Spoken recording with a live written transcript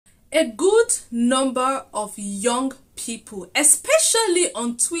A good number of young people, especially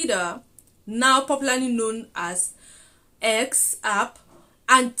on Twitter, now popularly known as X app,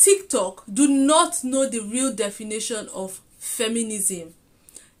 and TikTok, do not know the real definition of feminism.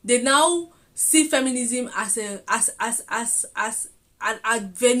 They now see feminism as an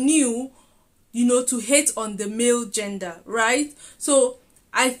avenue, to hate on the male gender, right? So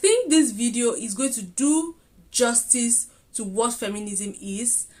I think this video is going to do justice to what feminism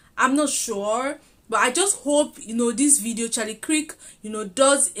is. I'm not sure, but I just hope this video, Charlie Kirk,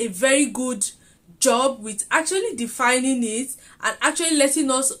 does a very good job with actually defining it and actually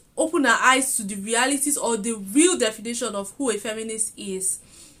letting us open our eyes to the realities or the real definition of who a feminist is.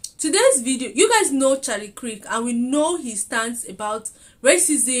 Today's video, you guys know Charlie Kirk, and we know he stands about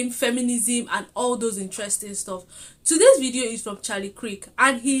racism, feminism, and all those interesting stuff. Today's video is from Charlie Kirk,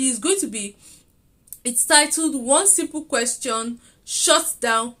 and he is going to be, it's titled "One Simple Question Shuts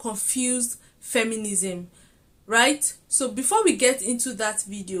Down Confused Feminism," right? So before we get into that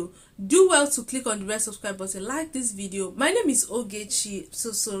video, do well to click on the red subscribe button, like this video. My name is Ogechi.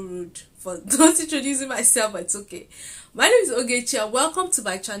 So rude for not introducing myself, but it's okay. My name is Ogechi and welcome to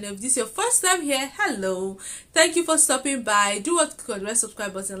my channel. If this is your first time here, hello. Thank you for stopping by. Do well to click on the red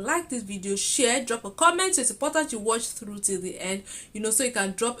subscribe button, like this video, share, drop a comment. So it's important you watch through till the end, so you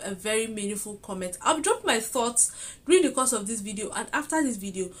can drop a very meaningful comment. I'll drop my thoughts during the course of this video and after this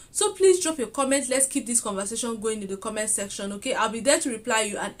video. So please drop your comment. Let's keep this conversation going in the comment section, okay? I'll be there to reply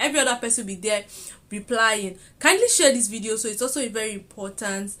you, and every other person will be there replying. Kindly share this video, so it's also very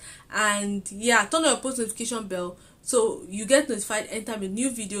important. And yeah, turn on your post notification bell so you get notified anytime a new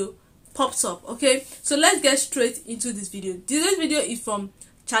video pops up, okay? So let's get straight into this video. Today's video is from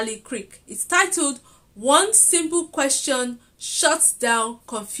Charlie Kirk. It's titled "One Simple Question Shuts Down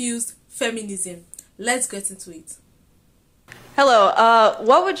Confused Feminism." Let's get into it. Hello.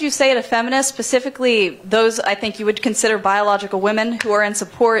 What would you say to feminists, specifically those I think you would consider biological women, who are in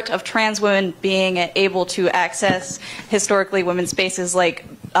support of trans women being able to access historically women's spaces like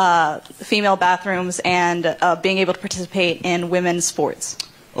female bathrooms and being able to participate in women's sports?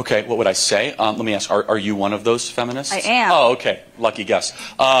 Okay, what would I say? Let me ask, are you one of those feminists? I am. Oh, okay. Lucky guess.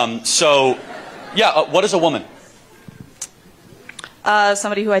 What is a woman?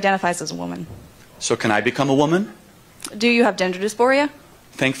 Somebody who identifies as a woman. So can I become a woman? Do you have gender dysphoria?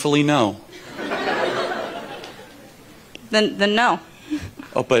 Thankfully, no. Then no.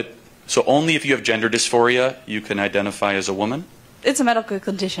 Oh, but so only if you have gender dysphoria you can identify as a woman? It's a medical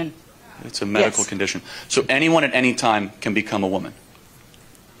condition. It's a medical condition. So anyone at any time can become a woman?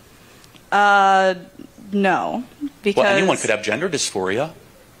 No, because well, anyone could have gender dysphoria.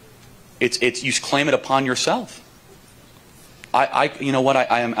 You claim it upon yourself. You know what?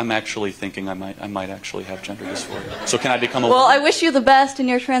 I'm actually thinking I might actually have gender dysphoria. So can I become a woman? Well, I wish you the best in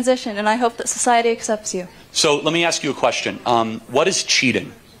your transition, and I hope that society accepts you. So let me ask you a question. What is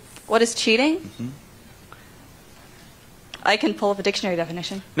cheating? What is cheating? Mm-hmm. I can pull up a dictionary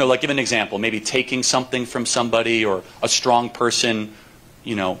definition. No, like give an example. Maybe taking something from somebody, or a strong person,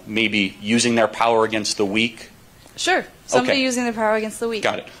 maybe using their power against the weak. Sure. Somebody using their power against the weak.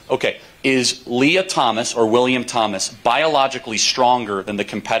 Got it. Okay. Is Leah Thomas or William Thomas biologically stronger than the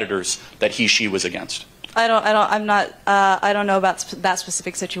competitors that she was against? I don't know about that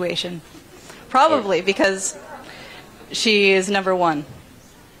specific situation. Probably because she is number one.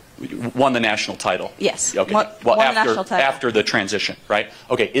 Won the national title. Yes. Okay. Won the national title. After the transition, right?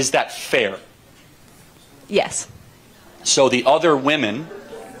 Okay. Is that fair? Yes. So the other women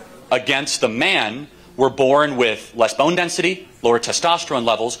against the man were born with less bone density, lower testosterone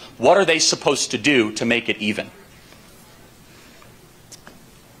levels. What are they supposed to do to make it even?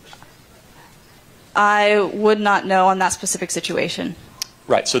 I would not know on that specific situation.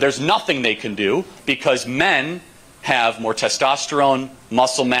 Right. So there's nothing they can do because men have more testosterone,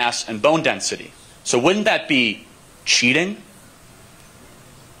 muscle mass, and bone density. So wouldn't that be cheating?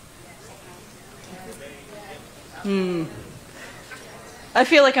 I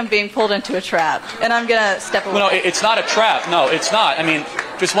feel like I'm being pulled into a trap, and I'm going to step away. No, it's not a trap. No, it's not. I mean,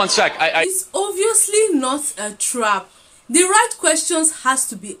 just one sec. It's obviously not a trap. The right questions has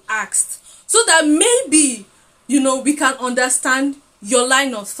to be asked so that maybe, we can understand your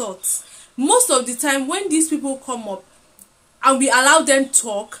line of thoughts. Most of the time when these people come up and we allow them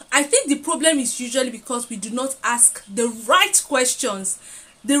talk, I think the problem is usually because we do not ask the right questions.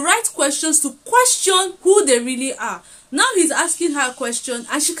 The right questions to question who they really are. Now he's asking her a question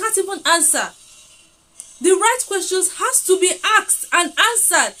and she can't even answer. The right questions has to be asked and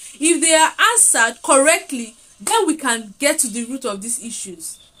answered. If they are answered correctly, then we can get to the root of these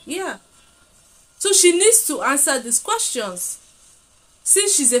issues. Yeah. So she needs to answer these questions.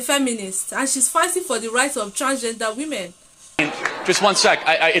 since she's a feminist and she's fighting for the rights of transgender women. Just one sec.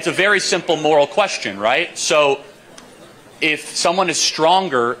 It's a very simple moral question, right? So if someone is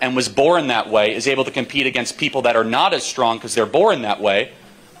stronger and was born that way, is able to compete against people that are not as strong because they're born that way,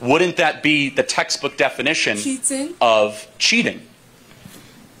 wouldn't that be the textbook definition of cheating?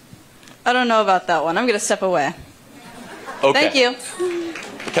 I don't know about that one. I'm going to step away. Okay. Thank you.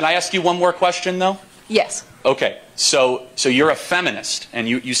 Can I ask you one more question, though? Yes. Okay. So you're a feminist, and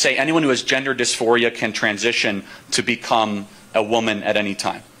you say anyone who has gender dysphoria can transition to become a woman at any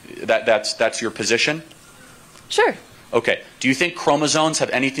time. That's your position? Sure. Okay. Do you think chromosomes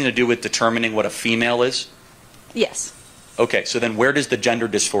have anything to do with determining what a female is? Yes. Okay. So then where does the gender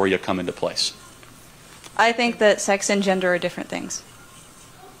dysphoria come into place? I think that sex and gender are different things.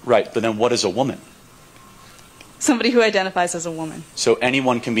 Right. But then what is a woman? Somebody who identifies as a woman. So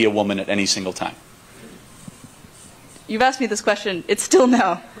anyone can be a woman at any single time? You've asked me this question. It's still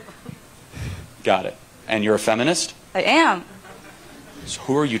no. Got it. And you're a feminist? I am. So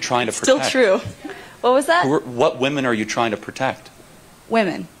who are you trying to Still protect? true. What was that? What women are you trying to protect?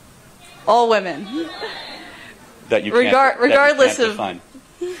 Women. All women. That you regardless that you can't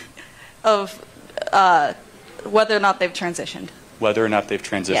of whether or not they've transitioned. Whether or not they've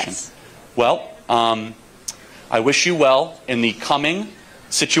transitioned. Yes. Well, I wish you well in the coming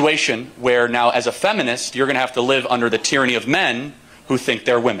situation where now, as a feminist, you're going to have to live under the tyranny of men who think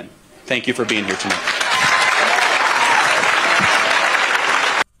they're women. Thank you for being here tonight.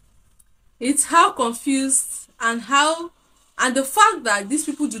 It's how confused and the fact that these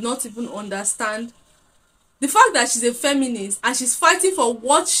people do not even understand the fact that she's a feminist and she's fighting for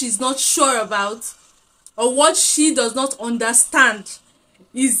what she's not sure about or what she does not understand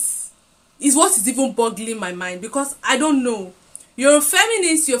is what is even boggling my mind, because I don't know. You're a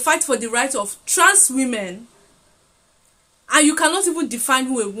feminist, you fight for the rights of trans women, and you cannot even define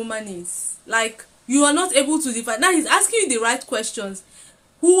who a woman is. Like, you are not able to define. Now he's asking you the right questions.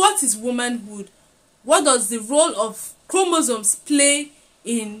 What is womanhood? What does the role of chromosomes play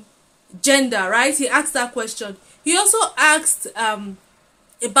in gender, right? He asked that question. He also asked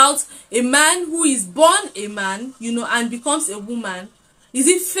about a man who is born a man, and becomes a woman. Is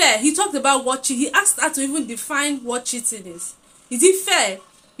it fair? He talked about what he asked her to even define what cheating is. Is it fair?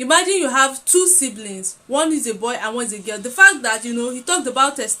 Imagine you have two siblings, one is a boy and one is a girl. The fact that, he talked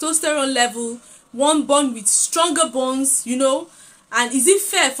about testosterone level, one born with stronger bones, and is it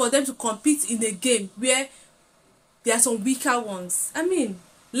fair for them to compete in a game where there are some weaker ones? I mean,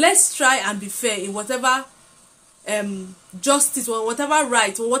 let's try and be fair in whatever justice or whatever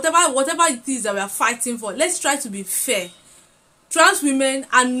right or whatever it is that we are fighting for. Let's try to be fair. Trans women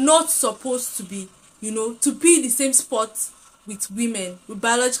are not supposed to be, to be the same spot with women, with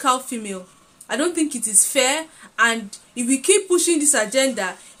biological female. I don't think it is fair, and if we keep pushing this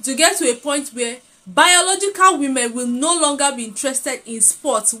agenda, it will get to a point where biological women will no longer be interested in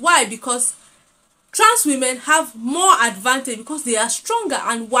sports. Why? Because trans women have more advantage because they are stronger.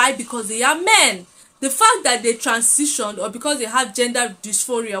 And why? Because they are men. The fact that they transitioned or because they have gender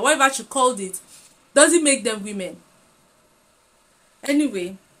dysphoria, whatever you called it, doesn't make them women.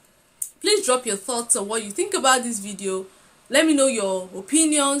 Anyway, please drop your thoughts on what you think about this video. Let me know your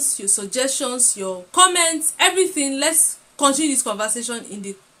opinions, your suggestions, your comments, everything. Let's continue this conversation in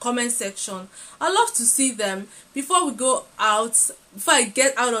the comment section. I'd love to see them. Before we go out, before I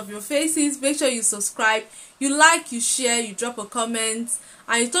get out of your faces, make sure you subscribe, you like, you share, you drop a comment,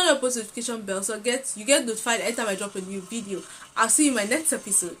 and you turn on post notification bell so you get notified anytime I drop a new video. I'll see you in my next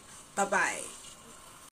episode. Bye bye.